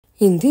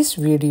In this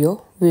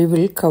video, we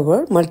will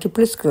cover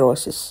multiple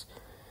sclerosis.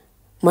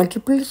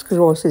 Multiple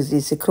sclerosis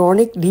is a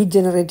chronic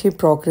degenerative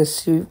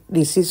progressive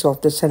disease of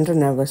the central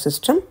nervous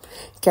system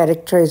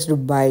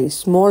characterized by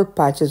small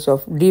patches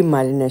of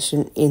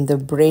demyelination in the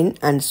brain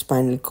and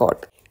spinal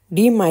cord.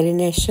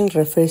 Demyelination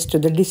refers to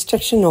the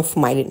destruction of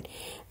myelin.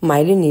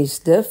 Myelin is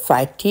the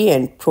fatty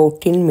and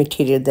protein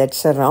material that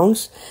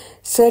surrounds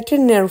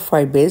certain nerve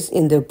fibers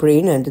in the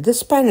brain and the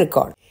spinal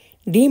cord.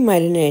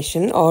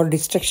 Demyelination or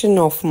destruction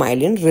of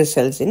myelin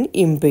results in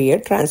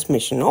impaired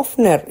transmission of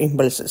nerve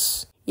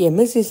impulses.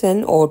 MS is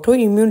an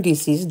autoimmune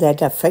disease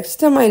that affects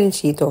the myelin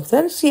sheath of the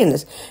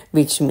CNS,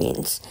 which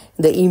means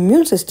the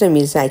immune system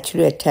is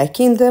actually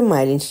attacking the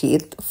myelin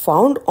sheath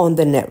found on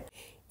the nerve.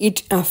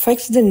 It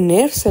affects the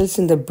nerve cells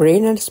in the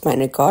brain and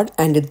spinal cord,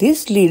 and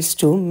this leads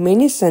to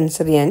many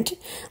sensory and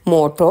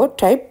motor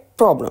type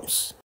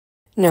problems.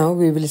 Now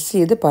we will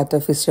see the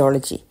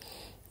pathophysiology.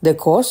 The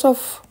cause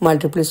of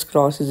multiple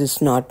sclerosis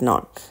is not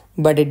known,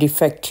 but a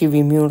defective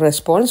immune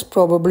response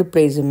probably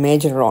plays a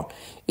major role.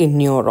 In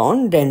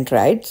neuron,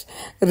 dendrites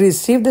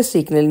receive the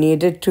signal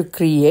needed to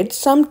create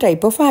some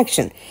type of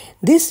action.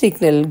 This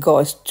signal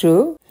goes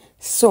to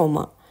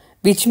soma,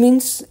 which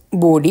means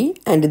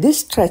body, and this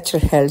structure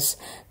helps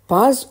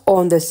pass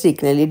on the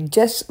signal it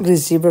just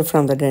received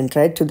from the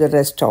dendrite to the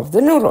rest of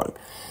the neuron.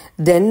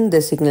 Then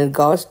the signal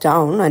goes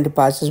down and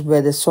passes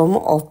where the soma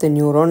of the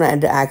neuron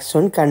and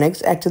axon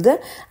connects at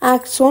the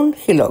axon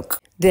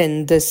hillock.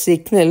 Then the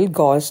signal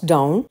goes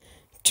down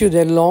to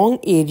the long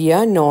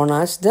area known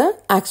as the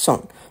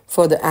axon.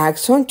 For the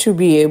axon to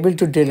be able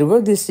to deliver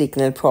this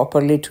signal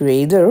properly to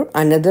either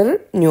another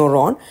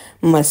neuron,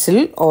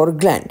 muscle or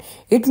gland,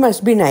 it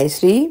must be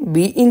nicely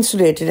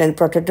insulated and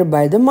protected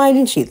by the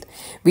myelin sheath,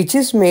 which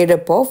is made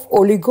up of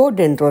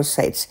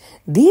oligodendrocytes.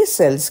 These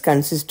cells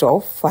consist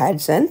of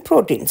fats and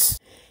proteins.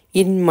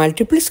 In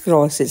multiple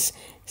sclerosis,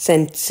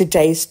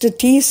 sensitized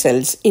T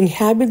cells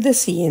inhabit the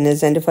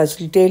CNS and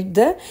facilitate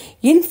the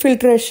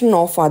infiltration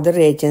of other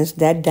agents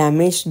that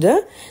damage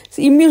the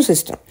immune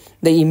system.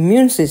 The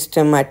immune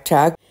system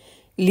attack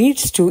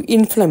leads to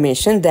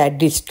inflammation that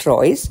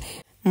destroys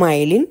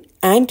myelin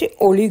and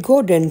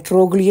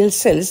oligodendroglial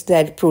cells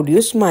that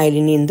produce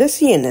myelin in the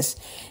CNS.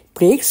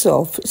 Plaques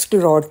of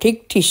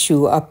sclerotic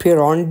tissue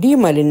appear on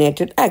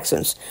demyelinated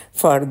axons,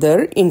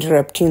 further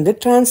interrupting the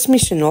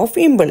transmission of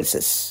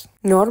impulses.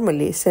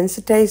 Normally,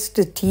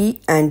 sensitized T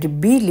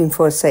and B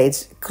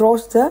lymphocytes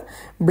cross the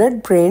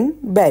blood-brain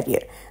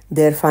barrier.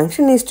 Their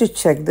function is to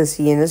check the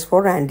CNS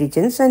for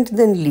antigens and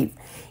then leave.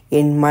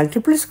 In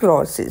multiple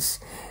sclerosis,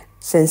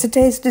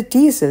 sensitized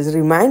T cells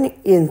remain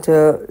in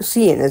the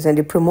CNS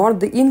and promote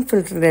the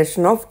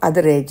infiltration of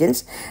other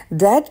agents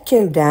that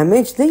can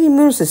damage the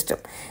immune system.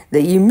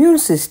 The immune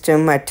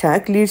system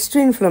attack leads to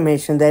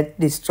inflammation that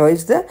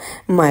destroys the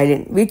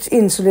myelin, which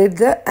insulates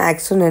the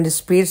axon and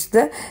speeds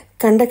the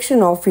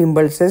conduction of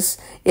impulses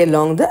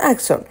along the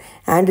axon,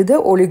 and the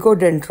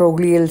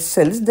oligodendroglial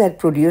cells that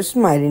produce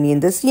myelin in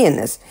the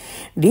CNS.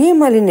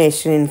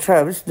 Demyelination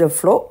interrupts the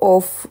flow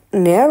of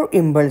nerve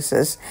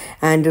impulses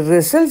and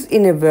results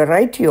in a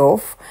variety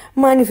of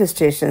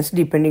manifestations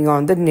depending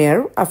on the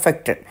nerve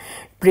affected.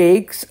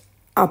 Plaques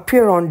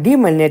appear on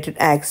demyelinated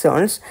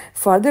axons,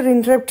 further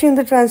interrupting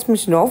the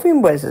transmission of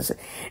impulses.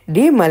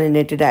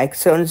 Demyelinated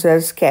axons are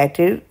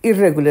scattered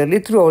irregularly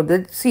throughout the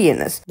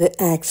CNS. The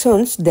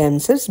axons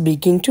themselves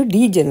begin to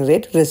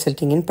degenerate,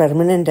 resulting in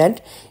permanent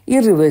and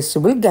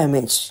irreversible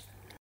damage.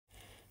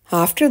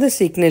 After the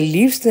signal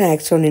leaves the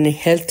axon in a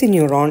healthy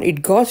neuron,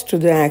 it goes to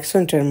the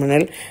axon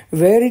terminal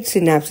where it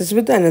synapses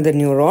with another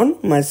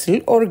neuron,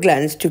 muscle or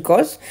glands to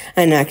cause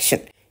an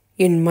action.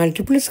 In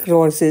multiple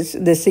sclerosis,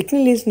 the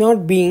signal is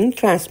not being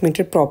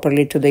transmitted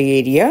properly to the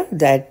area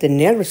that the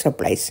nerve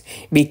supplies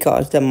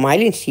because the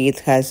myelin sheath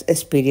has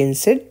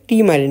experienced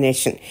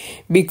demyelination.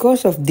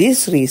 Because of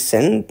this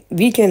reason,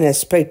 we can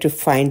expect to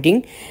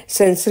finding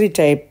sensory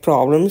type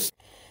problems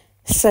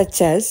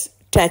such as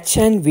touch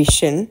and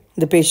vision.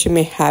 The patient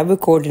may have a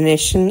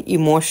coordination,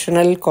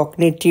 emotional,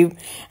 cognitive,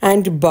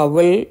 and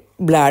bowel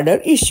bladder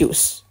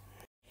issues.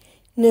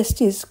 Next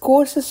is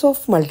causes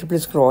of multiple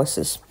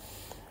sclerosis.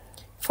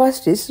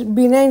 First is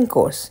benign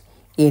course,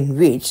 in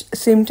which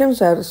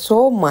symptoms are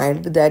so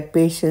mild that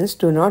patients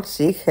do not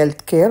seek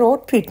health care or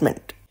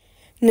treatment.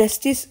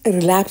 Next is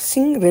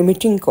relapsing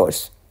remitting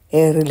course.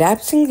 A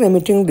relapsing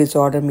remitting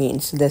disorder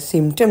means the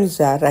symptoms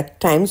are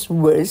at times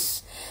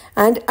worse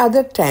and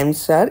other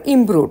times are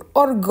improved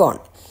or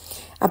gone.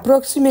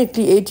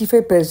 Approximately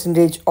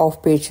 85%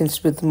 of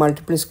patients with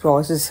multiple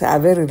sclerosis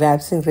have a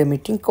relapsing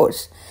remitting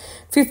course.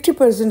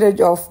 50%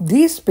 of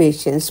these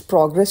patients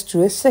progress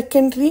to a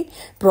secondary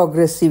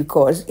progressive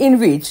course in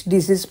which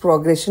disease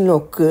progression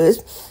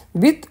occurs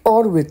with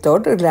or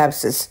without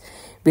relapses.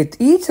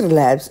 With each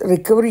relapse,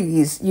 recovery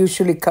is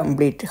usually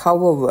complete.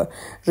 However,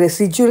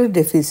 residual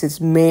deficits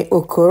may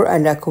occur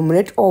and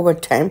accumulate over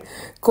time,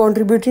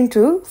 contributing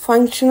to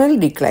functional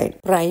decline.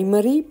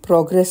 Primary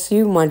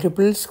progressive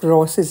multiple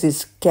sclerosis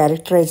is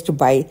characterized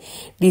by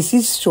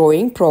disease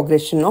showing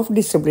progression of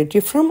disability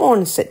from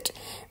onset,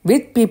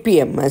 With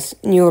PPMS,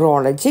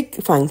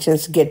 neurologic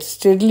functions get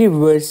steadily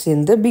worse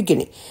in the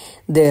beginning.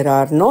 There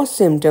are no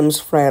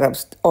symptoms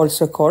flare-ups,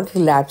 also called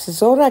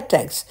relapses or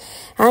attacks,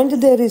 and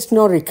there is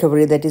no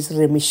recovery, that is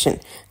remission.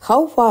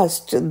 How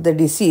fast the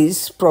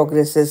disease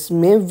progresses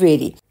may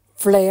vary.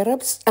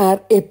 Flare-ups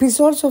are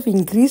episodes of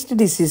increased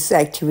disease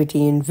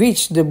activity in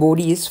which the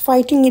body is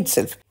fighting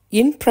itself.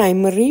 In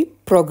primary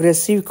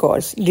progressive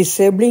course,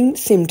 disabling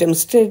symptoms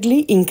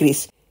steadily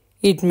increase.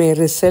 It may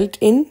result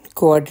in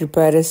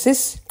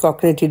quadriparesis,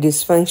 cognitive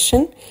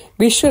dysfunction,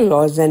 visual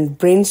loss, and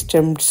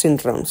brainstem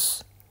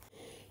syndromes.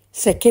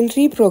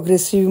 Secondary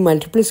progressive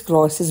multiple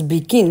sclerosis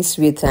begins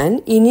with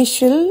an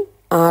initial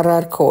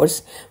RR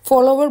course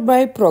followed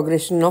by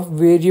progression of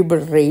variable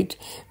rate,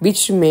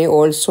 which may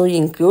also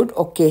include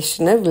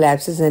occasional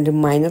relapses and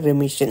minor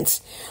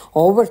remissions.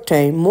 Over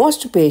time,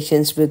 most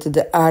patients with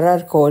the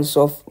RR course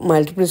of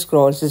multiple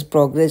sclerosis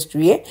progress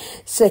to a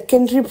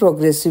secondary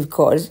progressive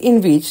course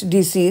in which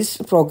disease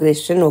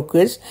progression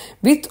occurs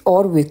with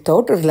or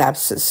without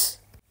relapses.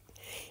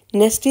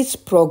 Next is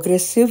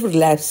progressive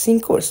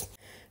relapsing course.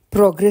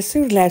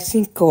 Progressive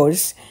relapsing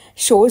course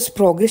shows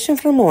progression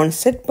from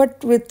onset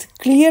but with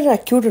clear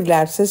acute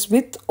relapses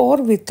with or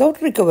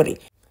without recovery.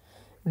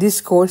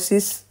 This course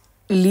is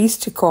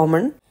least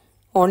common.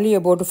 Only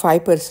about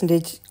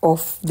 5%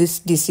 of this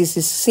disease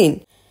is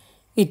seen.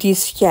 It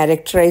is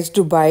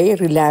characterized by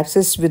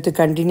relapses with a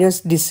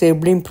continuous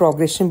disabling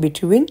progression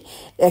between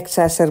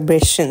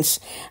exacerbations.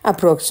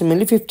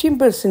 Approximately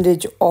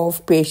 15%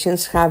 of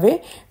patients have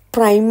a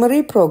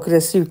primary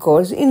progressive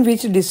course in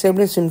which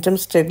disabling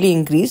symptoms steadily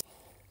increase,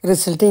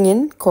 resulting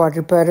in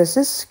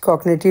quadriparesis,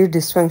 cognitive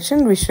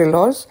dysfunction, visual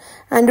loss,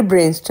 and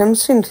brainstem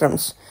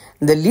syndromes.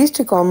 The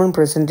least common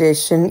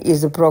presentation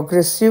is the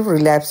progressive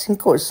relapsing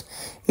course.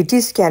 It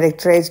is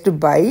characterized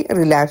by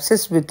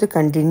relapses with the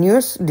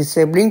continuous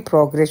disabling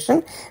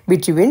progression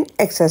between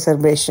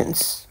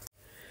exacerbations.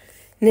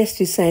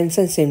 Next is signs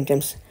and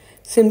symptoms.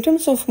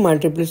 Symptoms of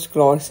multiple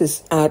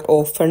sclerosis are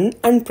often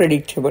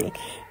unpredictable,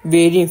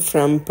 varying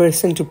from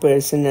person to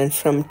person and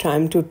from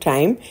time to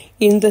time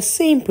in the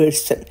same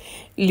person.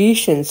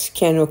 Lesions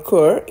can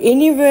occur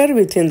anywhere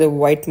within the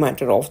white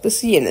matter of the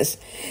CNS.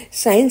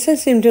 Signs and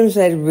symptoms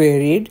are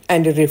varied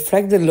and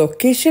reflect the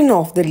location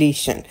of the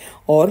lesion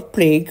or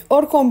plague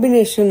or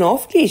combination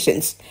of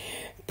lesions.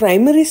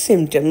 Primary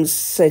symptoms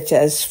such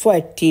as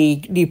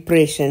fatigue,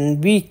 depression,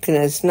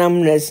 weakness,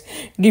 numbness,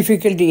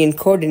 difficulty in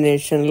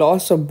coordination,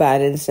 loss of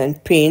balance,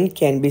 and pain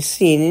can be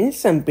seen in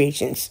some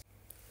patients.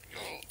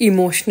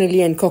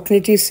 Emotionally and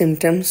cognitive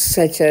symptoms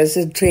such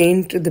as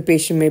drained, the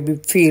patient may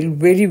feel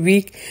very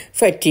weak,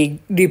 fatigued,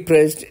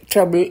 depressed,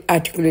 trouble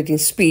articulating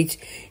speech,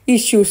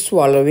 issues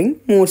swallowing,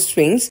 mood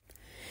swings.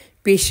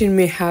 Patient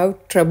may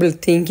have trouble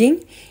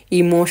thinking,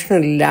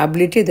 emotional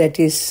lability, that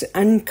is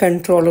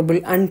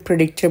uncontrollable,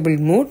 unpredictable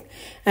mood,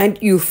 and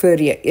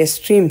euphoria,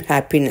 extreme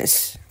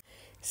happiness.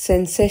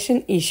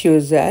 Sensation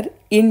issues are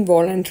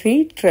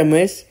involuntary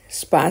tremors,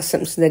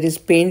 spasms, that is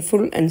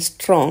painful and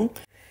strong,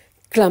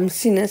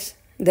 clumsiness,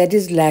 that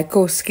is lack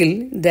of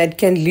skill that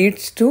can lead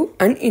to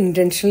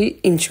unintentional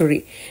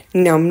injury,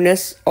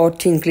 numbness or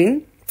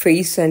tingling,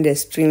 face and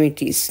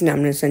extremities,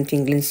 numbness and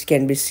tingling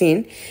can be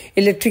seen,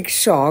 electric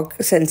shock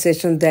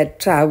sensation that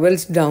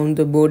travels down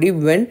the body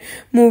when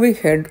moving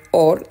head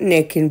or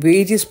neck in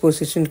various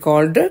positions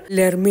called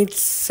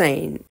Lermit's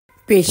sign.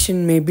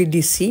 Patient may be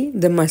dizzy,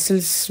 the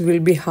muscles will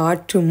be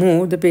hard to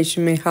move, the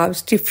patient may have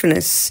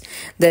stiffness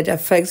that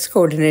affects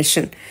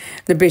coordination.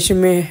 The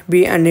patient may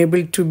be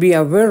unable to be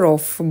aware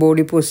of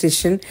body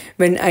position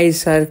when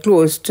eyes are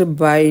closed.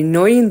 By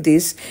knowing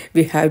this,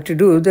 we have to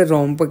do the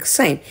rhombic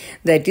sign.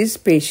 That is,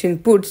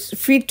 patient puts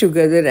feet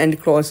together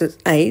and closes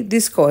eye.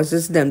 This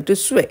causes them to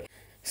sway.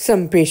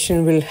 Some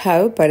patients will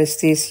have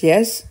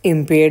paresthesias,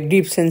 impaired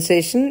deep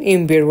sensation,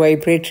 impaired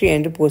vibratory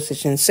and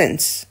position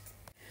sense.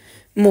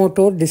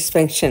 Motor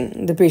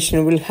dysfunction. The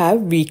patient will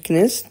have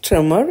weakness,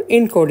 tremor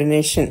in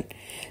coordination,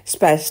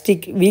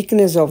 spastic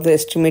weakness of the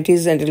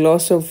extremities and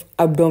loss of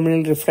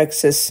abdominal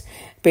reflexes.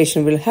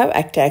 Patient will have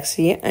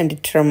ataxia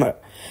and tremor.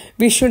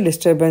 Visual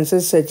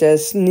disturbances such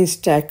as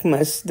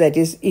nystagmus, that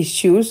is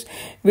issues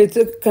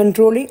with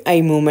controlling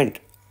eye movement.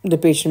 The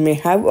patient may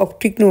have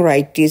optic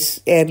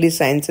neuritis, early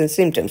signs and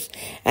symptoms,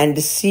 and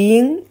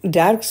seeing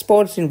dark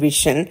spots in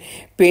vision,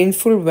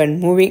 painful when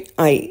moving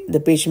eye.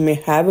 The patient may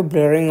have a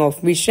blurring of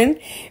vision.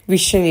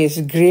 Vision is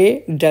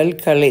grey, dull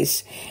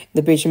colors.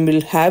 The patient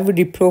will have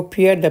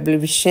diplopia, double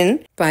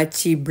vision,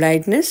 patchy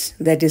blindness,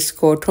 that is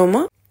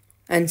scotoma,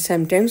 and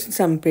sometimes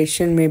some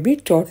patient may be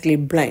totally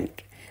blind.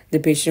 The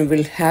patient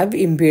will have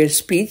impaired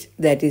speech,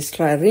 that is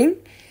slurring,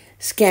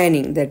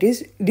 scanning, that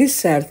is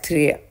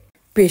dysarthria.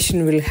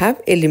 Patient will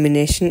have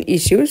elimination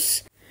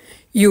issues,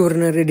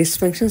 urinary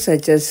dysfunction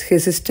such as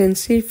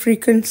hesitancy,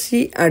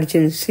 frequency,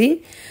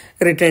 urgency,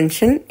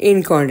 retention,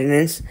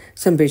 incontinence.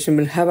 Some patient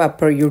will have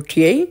upper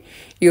UTI.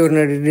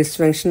 Urinary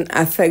dysfunction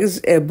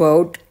affects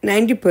about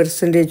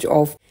 90%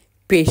 of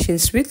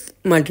patients with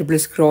multiple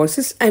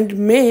sclerosis and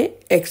may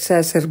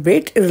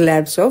exacerbate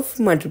relapse of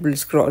multiple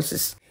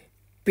sclerosis.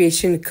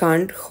 patient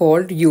can't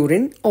hold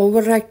urine,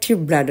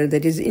 overactive bladder,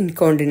 that is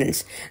incontinence,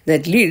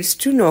 that leads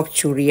to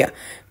nocturia.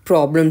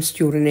 Problems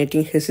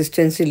urinating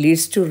hesitancy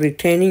leads to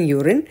retaining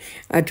urine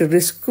at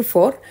risk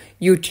for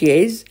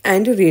UTIs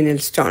and renal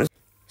stones.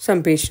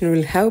 Some patients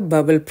will have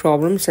bowel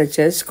problems such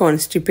as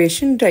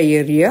constipation,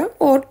 diarrhea,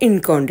 or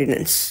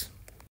incontinence.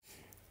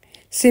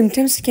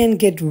 Symptoms can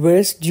get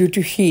worse due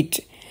to heat.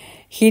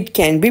 Heat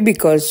can be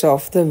because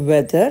of the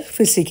weather,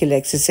 physical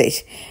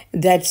exercise.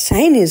 That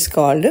sign is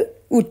called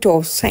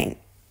Utov sign.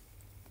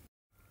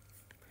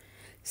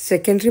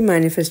 Secondary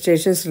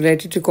manifestations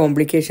related to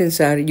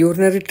complications are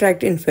urinary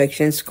tract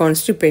infections,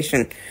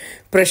 constipation,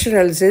 pressure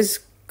ulcers,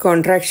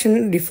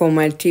 contraction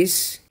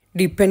deformities,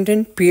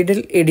 dependent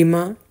pedal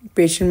edema.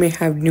 Patient may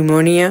have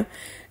pneumonia,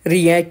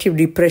 reactive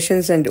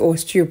depressions and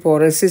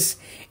osteoporosis,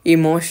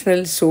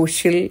 emotional,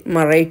 social,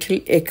 marital,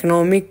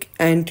 economic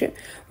and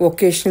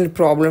vocational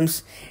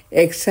problems,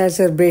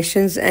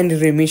 exacerbations and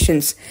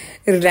remissions.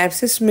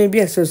 Relapses may be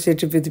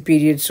associated with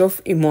periods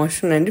of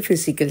emotional and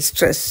physical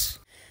stress.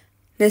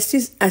 Next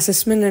is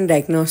assessment and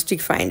diagnostic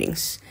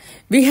findings.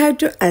 We have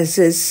to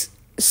assess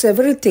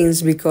several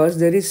things because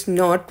there is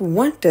not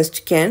one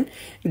test can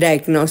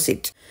diagnose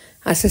it.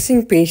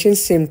 Assessing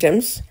patient's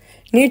symptoms,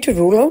 need to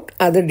rule out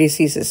other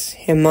diseases.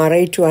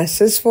 MRI to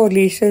assess for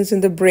lesions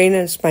in the brain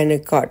and spinal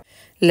cord.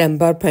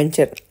 Lumbar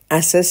puncture.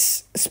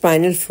 Assess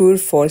spinal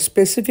fluid for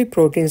specific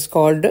proteins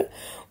called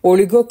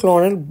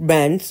oligoclonal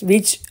bands,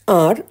 which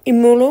are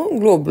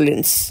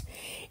immunoglobulins.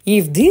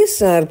 If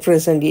these are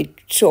present, it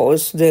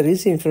shows there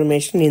is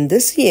inflammation in the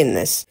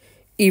CNS.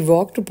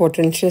 Evoked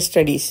potential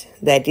studies,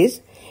 that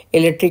is,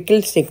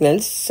 electrical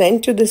signals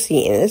sent to the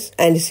CNS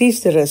and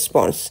sees the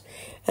response.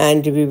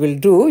 And we will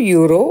do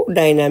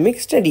urodynamic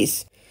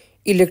studies.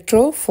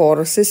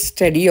 Electrophoresis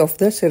study of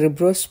the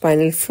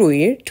cerebrospinal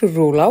fluid to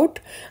rule out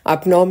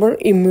abnormal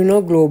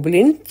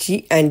immunoglobulin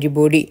G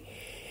antibody.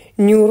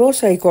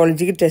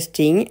 Neuropsychological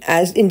testing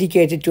as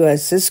indicated to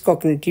assess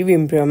cognitive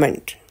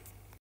impairment.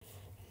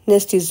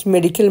 Next is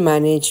medical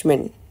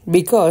management.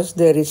 Because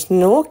there is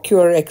no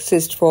cure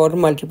exists for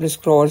multiple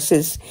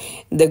sclerosis,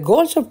 the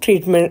goals of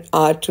treatment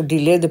are to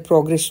delay the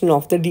progression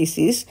of the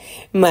disease,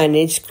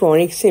 manage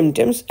chronic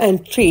symptoms,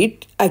 and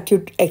treat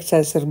acute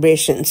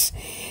exacerbations.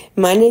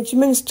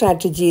 Management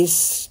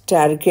strategies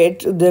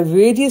target the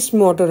various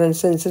motor and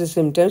sensory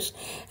symptoms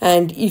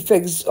and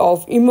effects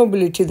of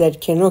immobility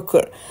that can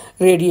occur.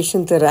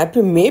 Radiation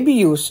therapy may be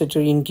used to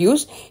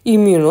induce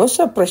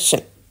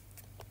immunosuppression.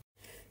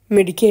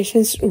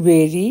 Medications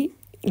vary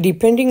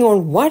depending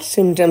on what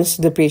symptoms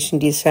the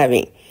patient is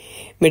having.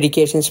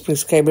 Medications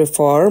prescribed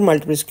for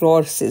multiple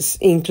sclerosis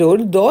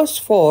include those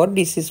for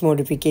disease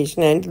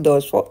modification and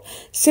those for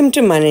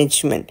symptom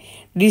management.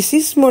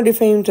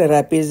 Disease-modifying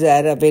therapies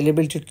are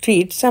available to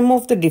treat some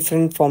of the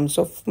different forms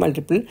of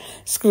multiple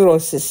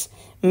sclerosis.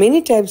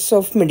 Many types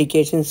of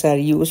medications are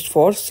used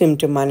for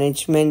symptom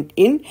management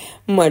in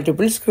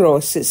multiple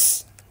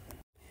sclerosis.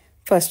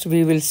 First,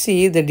 we will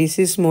see the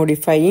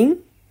disease-modifying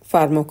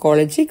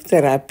pharmacologic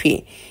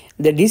therapy.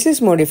 The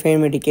disease-modifying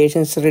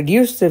medications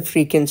reduce the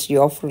frequency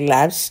of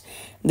relapse,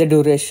 the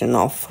duration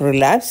of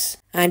relapse,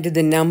 and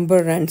the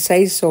number and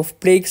size of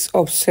plaques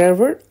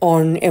observed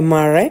on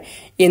MRI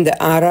in the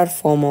RR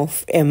form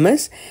of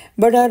MS,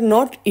 but are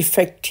not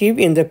effective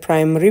in the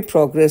primary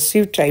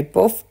progressive type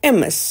of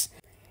MS.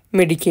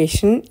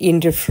 Medication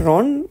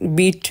interferon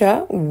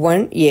beta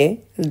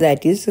 1A,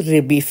 that is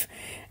Rebif,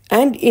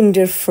 and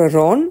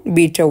interferon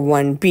beta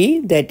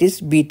 1B, that is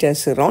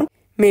betaseron,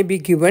 may be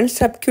given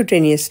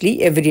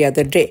subcutaneously every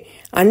other day.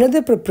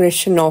 Another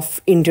preparation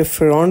of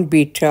interferon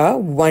beta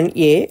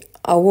 1A,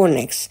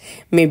 Avonex,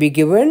 may be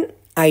given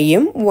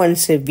IM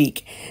once a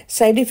week.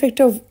 Side effects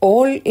of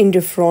all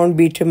interferon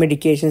beta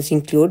medications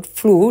include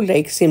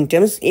flu-like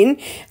symptoms in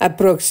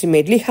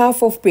approximately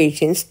half of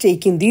patients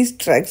taking these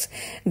drugs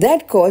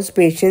that cause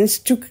patients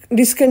to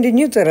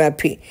discontinue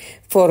therapy.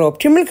 For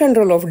optimal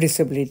control of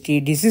disability,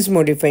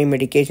 disease-modifying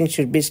medication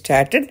should be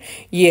started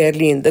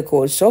early in the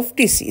course of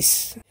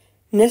disease.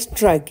 Next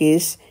drug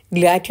is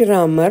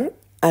glatiramer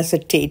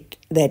acetate,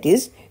 that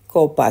is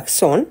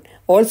Copaxone,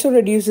 also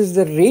reduces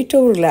the rate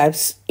of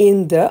relapse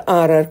in the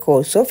RR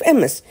course of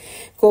MS.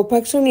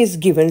 Copaxone is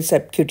given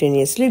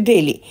subcutaneously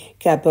daily.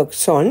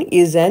 Copaxone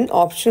is an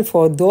option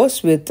for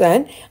those with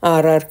an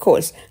RR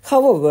course.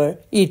 However,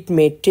 it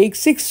may take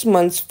 6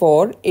 months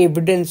for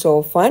evidence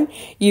of an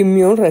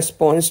immune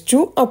response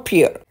to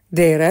appear.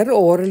 There are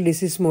oral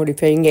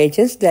disease-modifying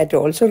agents that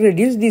also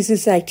reduce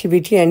disease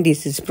activity and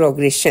disease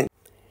progression.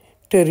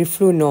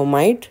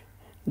 Teriflunomide,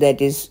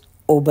 that is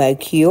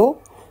Aubagio,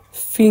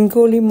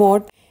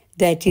 fingolimod,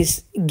 that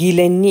is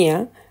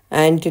Gilenya,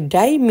 and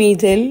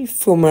dimethyl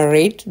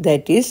fumarate,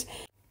 that is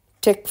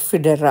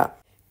Tecfidera.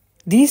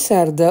 These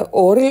are the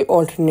oral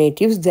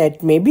alternatives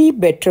that may be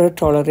better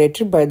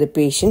tolerated by the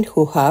patient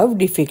who have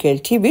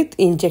difficulty with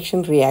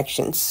injection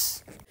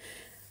reactions.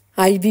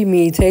 IV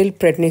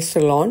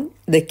methylprednisolone,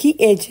 the key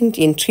agent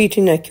in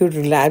treating acute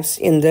relapse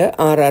in the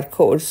RR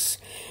course.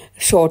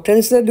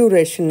 shortens the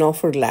duration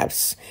of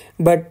relapse,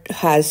 but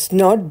has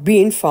not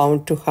been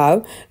found to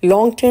have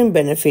long-term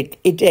benefit.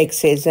 It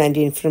exerts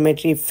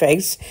anti-inflammatory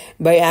effects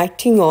by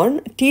acting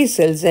on T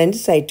cells and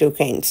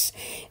cytokines.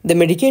 The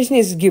medication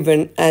is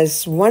given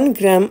as 1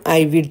 gram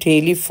IV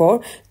daily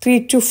for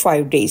 3 to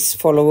 5 days,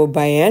 followed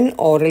by an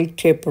oral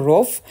taper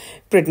of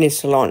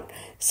prednisolone.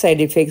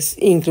 Side effects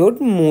include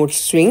mood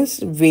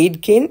swings,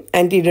 weight gain,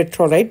 and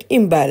electrolyte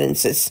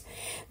imbalances.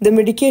 The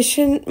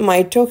medication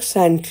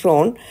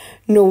mitoxantrone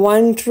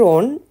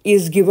novantrone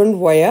is given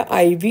via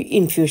IV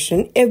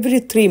infusion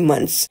every 3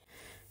 months.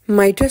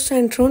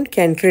 Mitoxantrone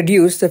can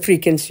reduce the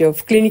frequency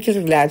of clinical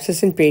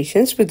relapses in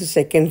patients with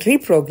secondary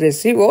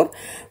progressive or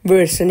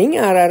worsening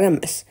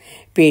RRMS.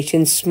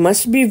 Patients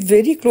must be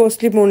very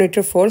closely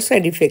monitored for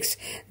side effects,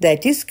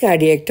 that is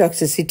cardiac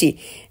toxicity,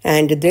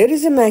 and there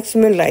is a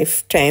maximum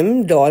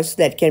lifetime dose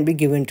that can be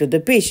given to the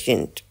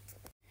patient.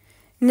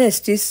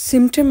 Next is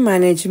symptom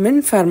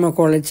management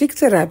pharmacologic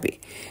therapy.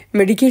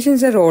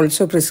 Medications are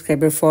also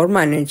prescribed for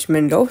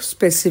management of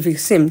specific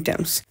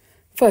symptoms.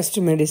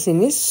 First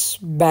medicine is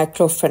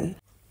baclofen.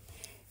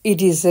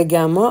 It is a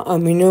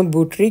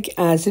gamma-aminobutyric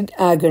acid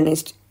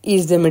agonist. It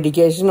is the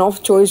medication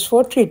of choice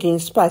for treating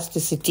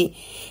spasticity.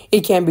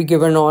 It can be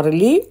given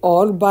orally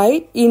or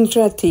by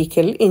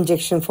intrathecal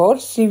injection for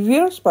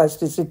severe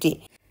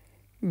spasticity.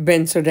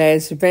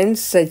 Benzodiazepines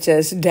such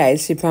as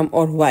diazepam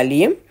or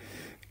Valium,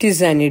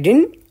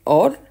 tizanidine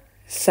or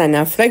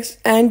Sanaflex,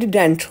 and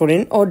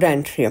dantrolene or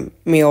Dantrium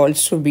may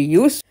also be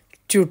used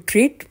to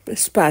treat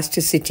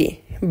spasticity.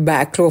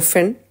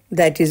 Baclofen,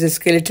 that is a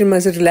skeletal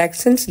muscle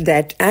relaxants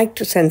that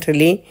act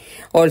centrally,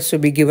 also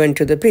be given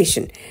to the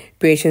patient.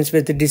 Patients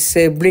with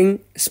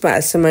disabling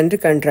spasm and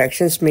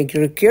contractions may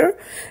require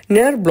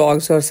nerve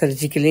blocks or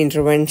surgical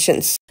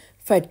interventions.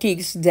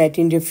 Fatigues that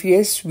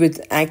interferes with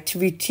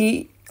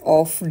activity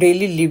of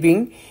daily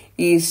living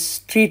is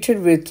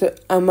treated with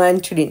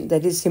amantadine,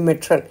 that is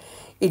Simetral.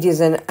 It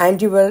is an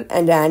antiviral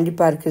and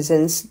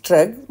anti-Parkinson's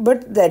drug,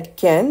 but that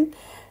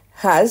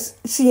has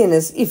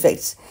CNS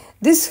effects.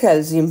 This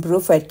helps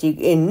improve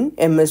fatigue in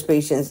MS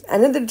patients.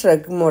 Another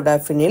drug,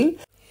 modafinil,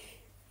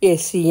 a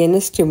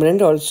CNS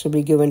stimulant, also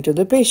be given to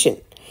the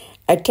patient.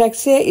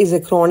 Ataxia is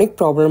a chronic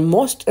problem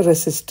most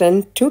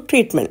resistant to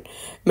treatment.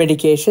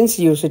 Medications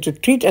used to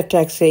treat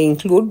ataxia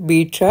include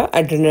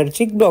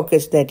beta-adrenergic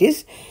blockers, that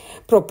is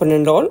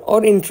propranolol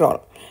or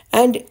Introl,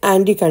 and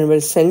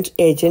anticonvulsant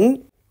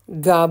agent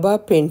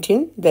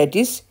gabapentin, that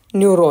is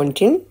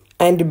Neurontin,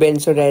 and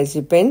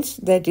benzodiazepines,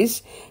 that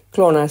is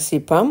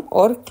clonazepam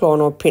or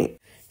clonopin.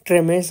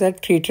 Tremors are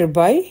treated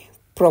by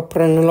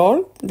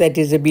propranolol, that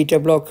is a beta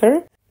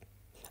blocker,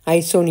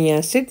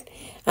 isoniazid,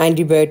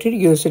 antibiotic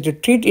used to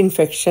treat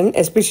infection,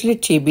 especially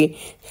TB,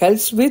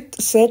 helps with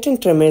certain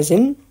tremors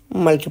in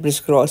multiple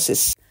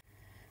sclerosis.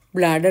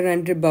 Bladder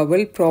and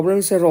bowel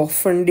problems are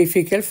often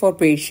difficult for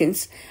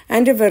patients,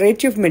 and a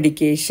variety of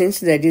medications,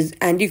 that is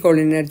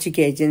anticholinergic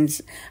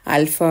agents,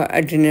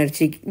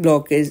 alpha-adrenergic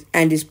blockers,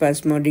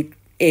 antispasmodic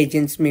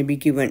agents may be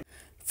given.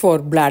 For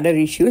bladder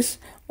issues,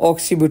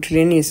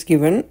 oxybutylin is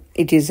given.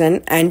 It is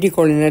an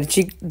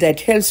anticholinergic that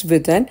helps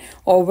with an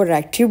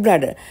overactive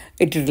bladder.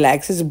 It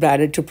relaxes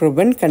bladder to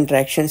prevent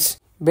contractions.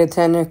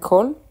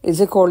 Bethanacol is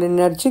a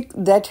cholinergic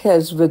that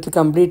helps with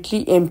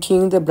completely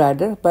emptying the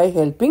bladder by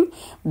helping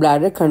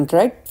bladder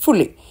contract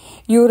fully.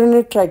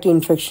 Urinary tract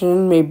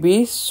infection may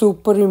be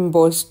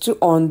superimposed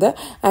on the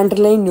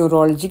underlying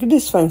neurologic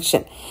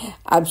dysfunction.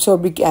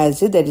 Ascorbic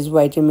acid, that is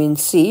vitamin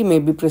C, may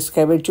be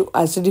prescribed to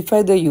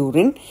acidify the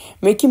urine,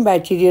 making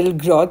bacterial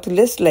growth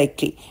less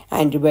likely.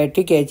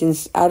 Antibiotic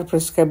agents are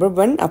prescribed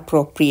when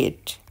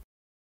appropriate.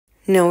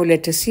 Now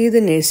let us see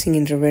the nursing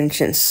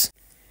interventions.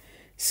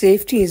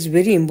 Safety is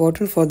very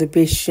important for the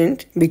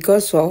patient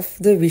because of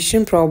the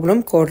vision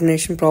problem,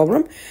 coordination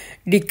problem,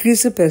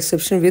 decreased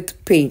perception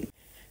with pain.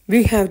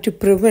 We have to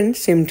prevent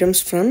symptoms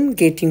from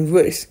getting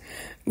worse.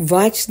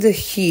 Watch the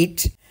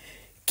heat.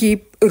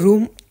 Keep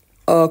room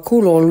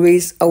cool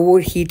always.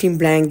 Avoid heating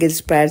blankets,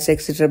 pads,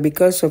 etc.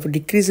 because of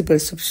decreased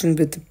perception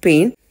with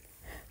pain.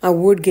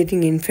 Avoid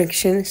getting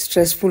infection,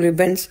 stressful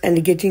events,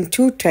 and getting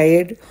too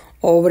tired,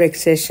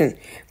 overexertion.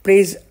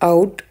 Place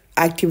out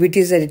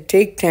activities that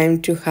take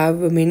time to have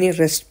many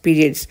rest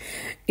periods.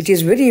 It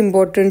is very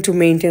important to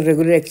maintain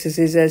regular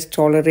exercise as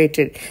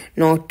tolerated,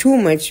 not too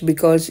much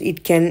because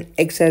it can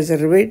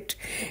exacerbate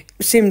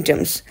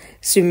symptoms.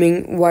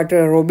 Swimming,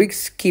 water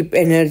aerobics keep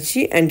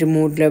energy and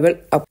mood level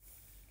up.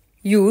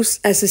 Use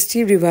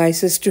assistive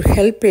devices to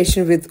help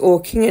patients with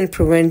walking and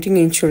preventing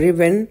injury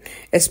when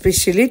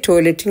especially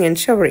toileting and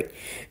showering.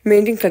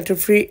 Maintain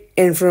clutter-free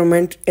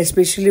environment,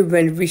 especially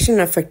when vision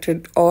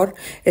affected or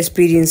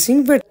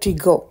experiencing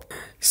vertigo.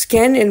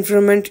 Scan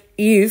environment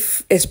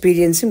if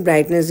experiencing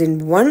brightness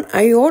in one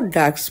eye or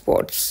dark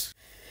spots.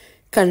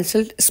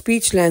 Consult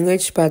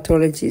speech-language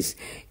pathologists.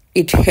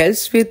 It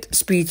helps with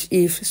speech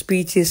if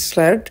speech is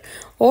slurred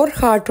or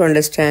hard to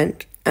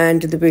understand,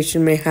 and the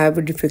patient may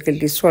have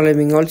difficulty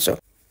swallowing also.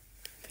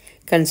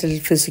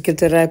 Consult physical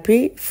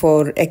therapy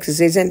for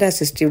exercise and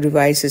assistive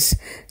devices.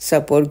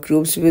 Support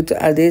groups with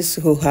others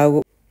who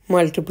have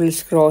multiple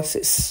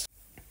sclerosis.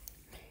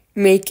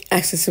 Make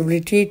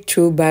accessibility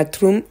to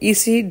bathroom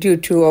easy due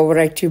to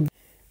overactive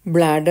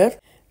bladder.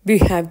 We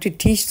have to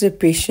teach the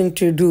patient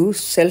to do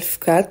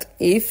self-cath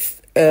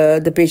if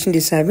the patient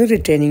is having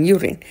retaining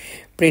urine.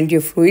 Plenty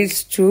of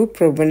fluids to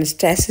prevent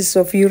stasis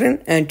of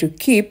urine and to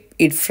keep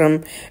it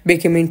from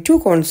becoming too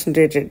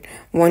concentrated.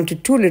 1 to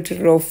 2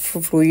 liters of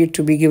fluid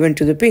to be given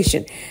to the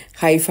patient.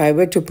 High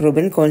fiber to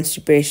prevent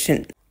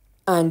constipation.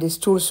 And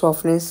stool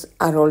softeners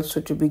are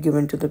also to be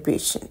given to the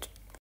patient.